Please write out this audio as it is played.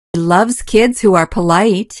loves kids who are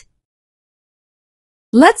polite.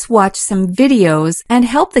 Let's watch some videos and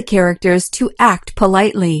help the characters to act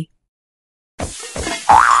politely.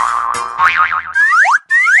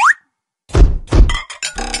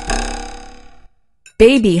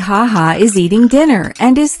 Baby Haha is eating dinner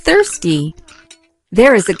and is thirsty.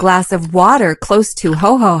 There is a glass of water close to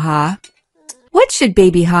Ho Ho Ha. What should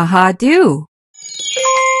Baby Haha do?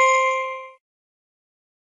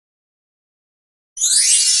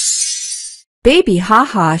 Baby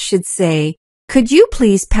Haha should say, "Could you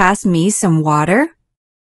please pass me some water?"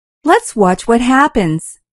 Let's watch what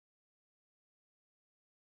happens.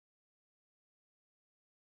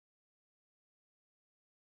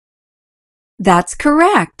 That's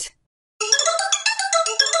correct.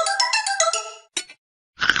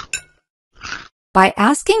 By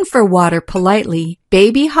asking for water politely,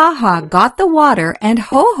 Baby Haha got the water and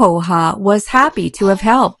Ho Ho Ha was happy to have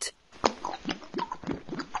helped.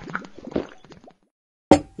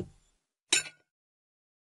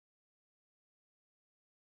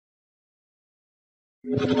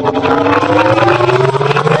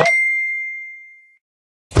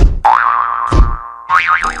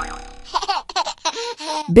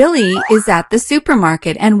 Billy is at the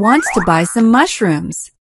supermarket and wants to buy some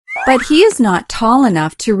mushrooms, but he is not tall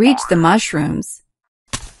enough to reach the mushrooms.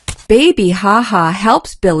 Baby Haha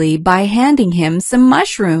helps Billy by handing him some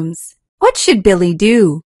mushrooms. What should Billy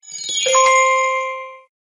do?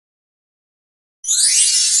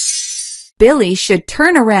 Billy should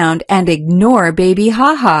turn around and ignore Baby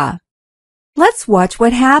Haha. Let's watch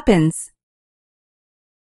what happens.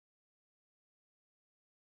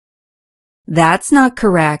 That's not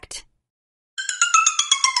correct.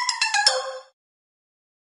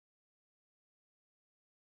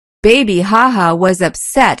 Baby Haha was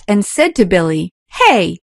upset and said to Billy,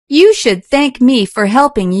 "Hey, you should thank me for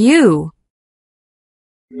helping you."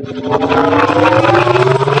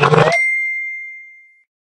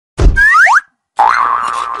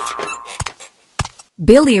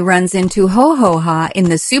 Billy runs into Ho Ho Ha in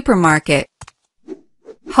the supermarket.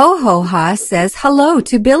 Ho Ho Ha says hello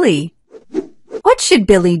to Billy. What should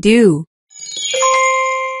Billy do?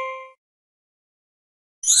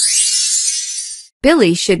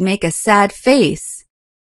 Billy should make a sad face.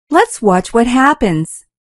 Let's watch what happens.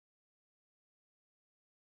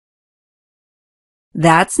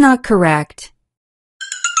 That's not correct.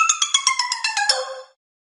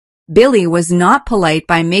 Billy was not polite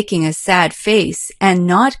by making a sad face and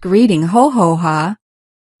not greeting Ho Ho Ha.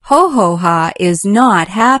 Ho Ho Ha is not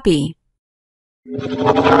happy.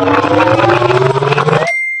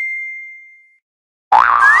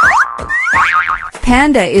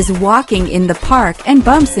 Panda is walking in the park and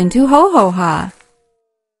bumps into Ho Ho Ha.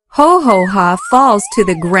 Ho Ho Ha falls to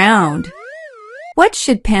the ground. What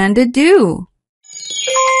should Panda do?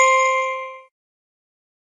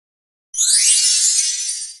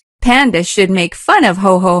 Panda should make fun of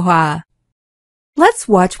Ho Ho Ha. Let's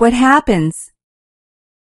watch what happens.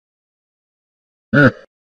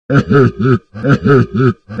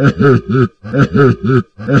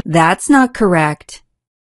 That's not correct.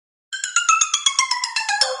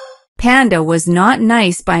 Panda was not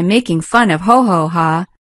nice by making fun of Ho Ho Ha.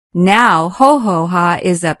 Now Ho Ho Ha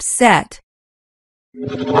is upset.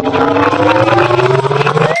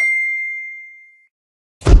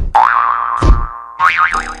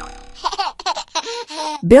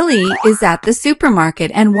 Billy is at the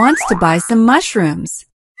supermarket and wants to buy some mushrooms,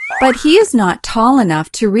 but he is not tall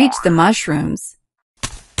enough to reach the mushrooms.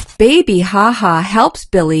 Baby Haha helps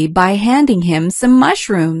Billy by handing him some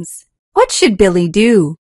mushrooms. What should Billy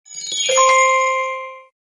do?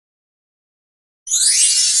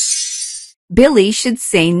 Billy should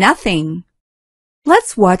say nothing.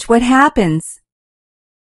 Let's watch what happens.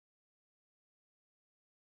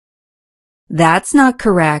 That's not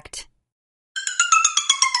correct.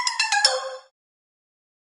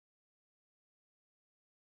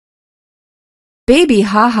 Baby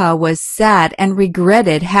Haha was sad and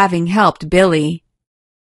regretted having helped Billy.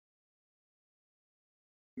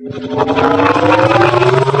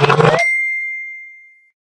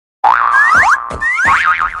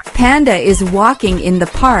 Panda is walking in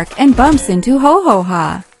the park and bumps into Ho Ho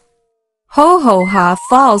Ha. Ho Ho Ha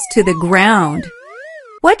falls to the ground.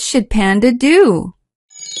 What should Panda do?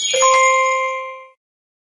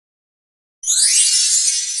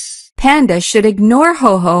 Panda should ignore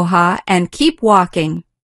Ho Ho Ha and keep walking.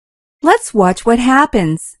 Let's watch what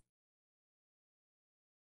happens.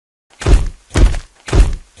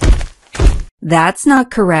 That's not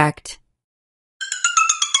correct.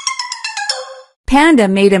 Panda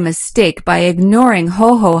made a mistake by ignoring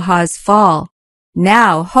Ho Ho Ha's fall.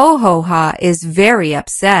 Now Ho-Ho-Ha is very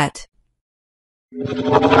upset.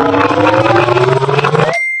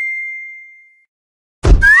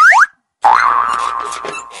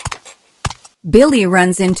 Billy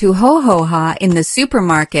runs into Ho-Ho-Ha in the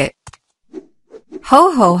supermarket.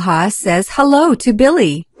 Ho-Ho-Ha says hello to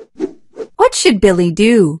Billy. What should Billy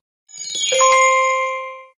do?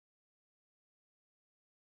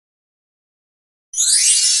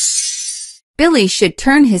 Billy should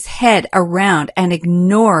turn his head around and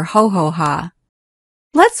ignore Ho-Ho-Ha.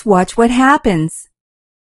 Let's watch what happens.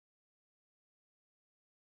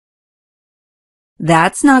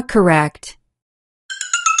 That's not correct.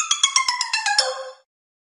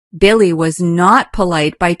 Billy was not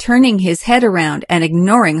polite by turning his head around and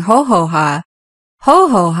ignoring Ho-Ho-Ha.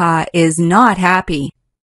 Ho-Ho-Ha is not happy.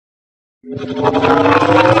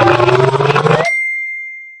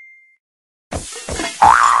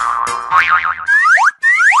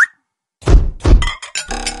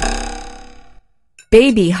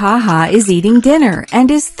 Baby Ha-Ha is eating dinner and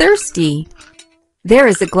is thirsty. There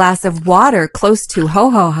is a glass of water close to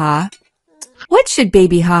Ho-Ho-Ha. What should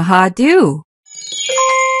Baby Ha-Ha do?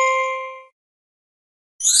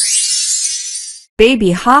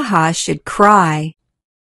 Baby Ha-Ha should cry.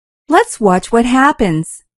 Let's watch what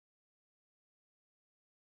happens.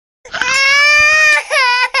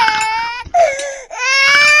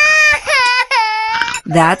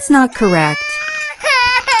 That's not correct.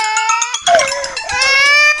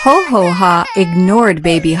 Ho-Ho-Ha ignored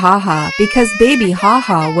Baby Ha-Ha because Baby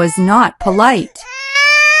Ha-Ha was not polite.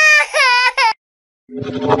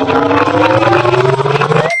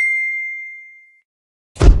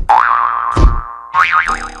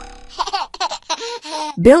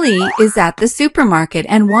 Billy is at the supermarket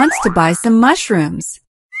and wants to buy some mushrooms,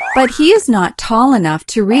 but he is not tall enough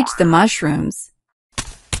to reach the mushrooms.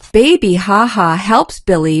 Baby Ha-Ha helps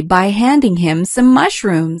Billy by handing him some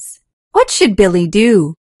mushrooms. What should Billy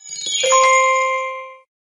do?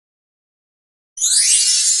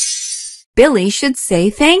 Billy should say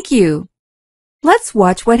thank you. Let's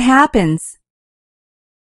watch what happens.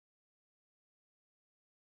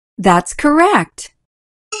 That's correct.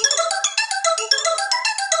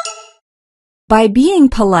 By being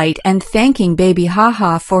polite and thanking Baby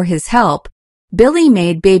Ha-Ha for his help, Billy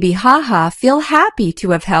made Baby Ha-Ha feel happy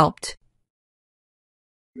to have helped.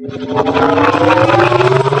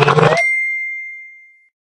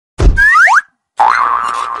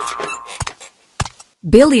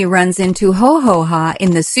 Billy runs into Ho-Ho-Ha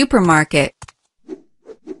in the supermarket.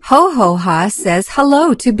 Ho-Ho-Ha says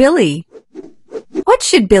hello to Billy. What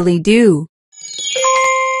should Billy do?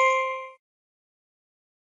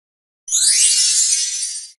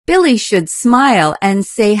 Billy should smile and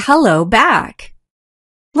say hello back.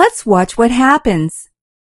 Let's watch what happens.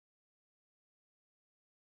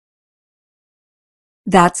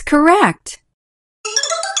 That's correct.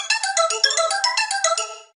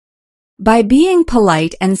 By being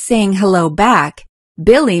polite and saying hello back,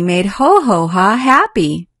 Billy made Ho-Ho-Ha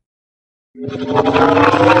happy.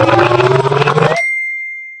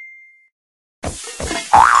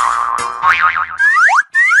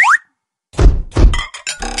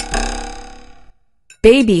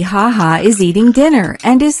 Baby Ha-Ha is eating dinner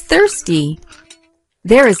and is thirsty.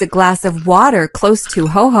 There is a glass of water close to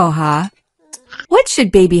Ho-Ho-Ha. What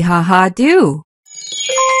should Baby Ha-Ha do?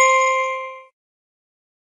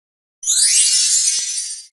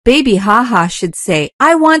 Baby Ha-Ha should say,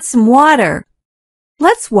 I want some water.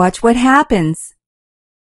 Let's watch what happens.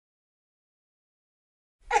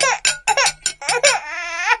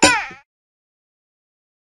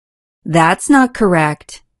 That's not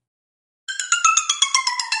correct.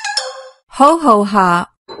 Ho-Ho-Ha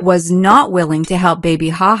was not willing to help Baby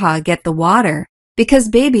Ha-Ha get the water because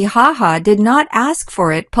Baby Ha-Ha did not ask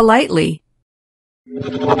for it politely.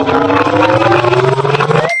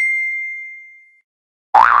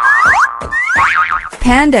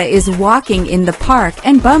 Panda is walking in the park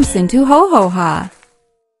and bumps into Ho-Ho-Ha.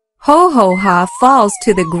 Ho-Ho-Ha falls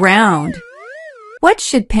to the ground. What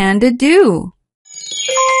should Panda do?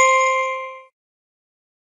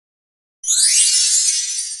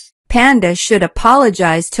 Panda should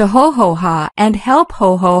apologize to Ho-Ho-Ha and help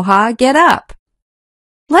Ho-Ho-Ha get up.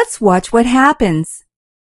 Let's watch what happens.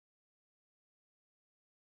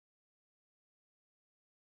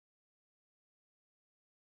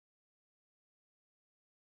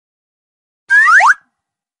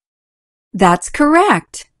 That's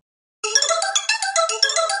correct.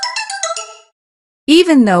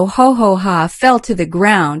 Even though Ho-Ho-Ha fell to the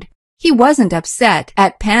ground, he wasn't upset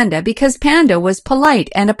at Panda because Panda was polite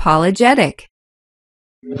and apologetic.